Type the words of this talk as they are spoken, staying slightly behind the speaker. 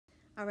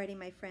Alrighty,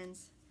 my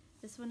friends.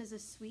 This one is a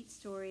sweet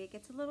story. It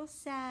gets a little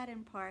sad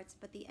in parts,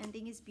 but the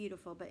ending is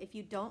beautiful. But if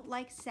you don't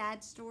like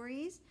sad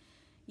stories,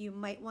 you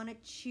might want to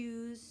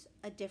choose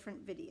a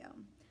different video.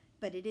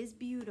 But it is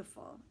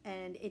beautiful,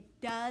 and it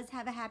does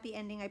have a happy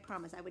ending, I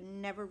promise. I would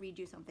never read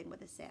you something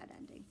with a sad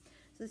ending.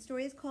 So the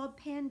story is called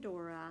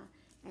Pandora,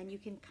 and you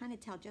can kind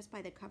of tell just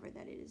by the cover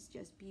that it is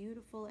just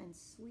beautiful and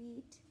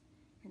sweet.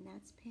 And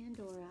that's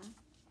Pandora.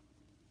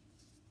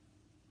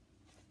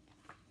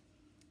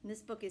 And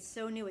this book is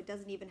so new, it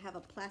doesn't even have a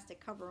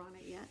plastic cover on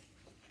it yet.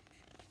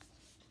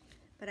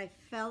 But I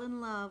fell in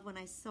love when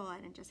I saw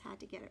it and just had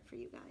to get it for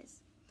you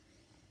guys.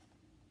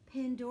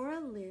 Pandora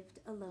lived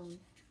alone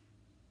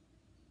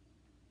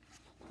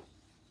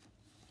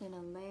in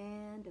a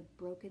land of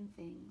broken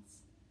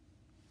things.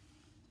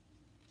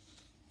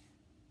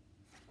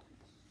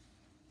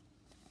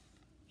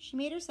 She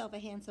made herself a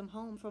handsome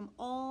home from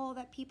all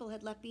that people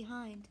had left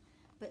behind,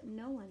 but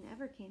no one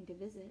ever came to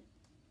visit.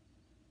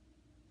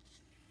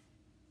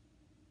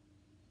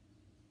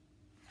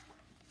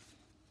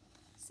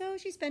 So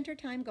she spent her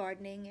time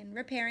gardening and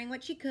repairing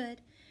what she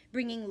could,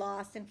 bringing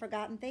lost and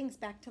forgotten things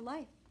back to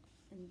life.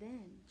 And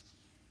then,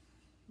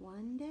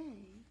 one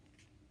day,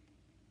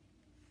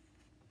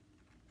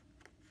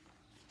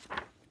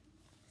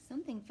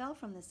 something fell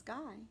from the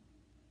sky.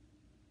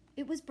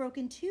 It was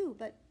broken too,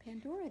 but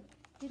Pandora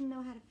didn't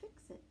know how to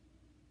fix it.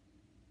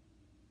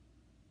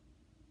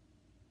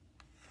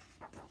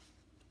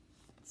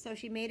 So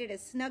she made it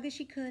as snug as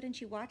she could, and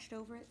she watched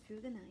over it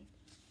through the night.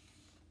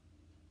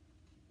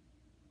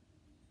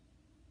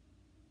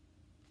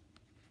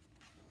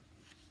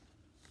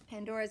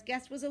 Pandora's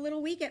guest was a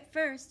little weak at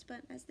first, but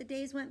as the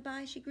days went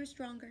by, she grew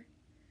stronger.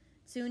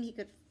 Soon he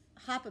could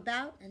hop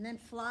about and then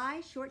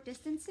fly short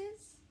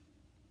distances.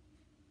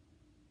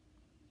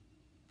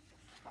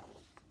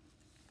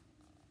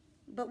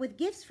 But with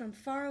gifts from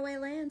faraway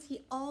lands,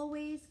 he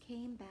always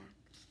came back.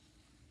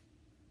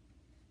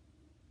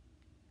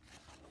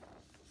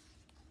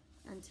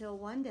 Until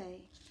one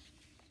day,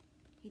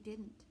 he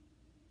didn't.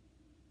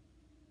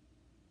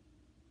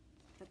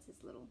 That's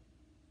his little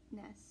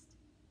nest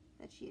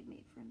that she had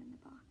made for him in the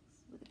box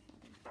with a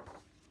feather.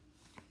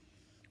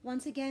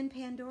 Once again,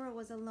 Pandora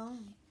was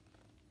alone.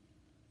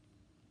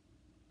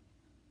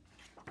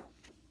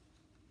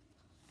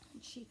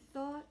 And she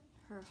thought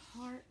her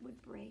heart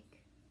would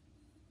break.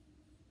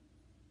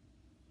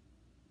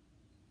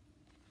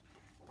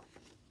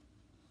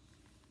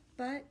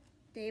 But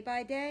day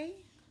by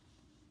day,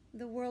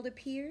 the world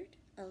appeared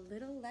a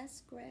little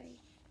less gray.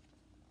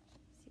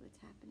 See what's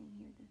happening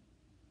here?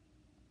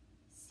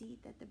 The seed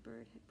that the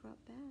bird had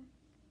brought back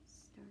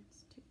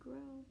starts to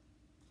grow.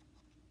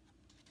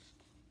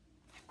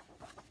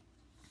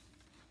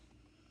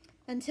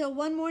 Until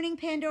one morning,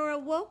 Pandora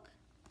woke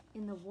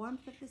in the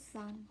warmth of the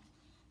sun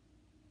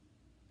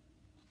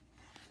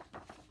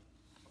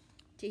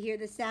to hear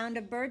the sound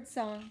of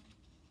birdsong.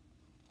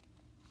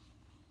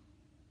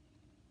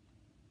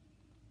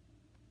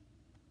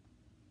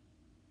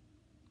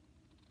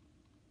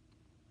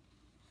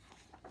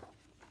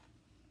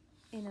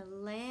 In a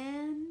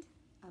land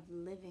of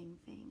living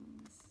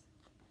things.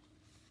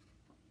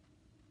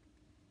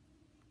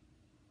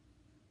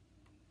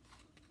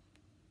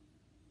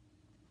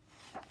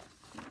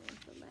 There's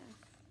the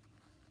last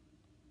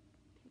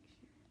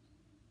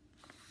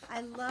picture.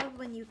 I love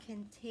when you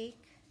can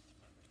take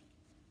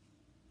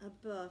a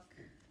book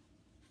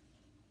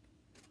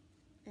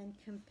and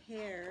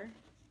compare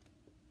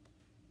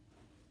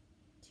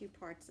two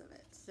parts of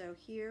it. So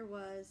here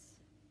was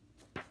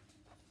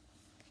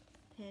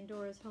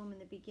Pandora's home in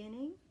the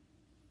beginning,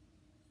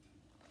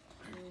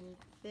 and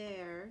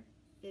there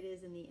it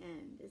is in the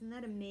end. Isn't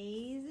that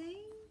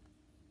amazing?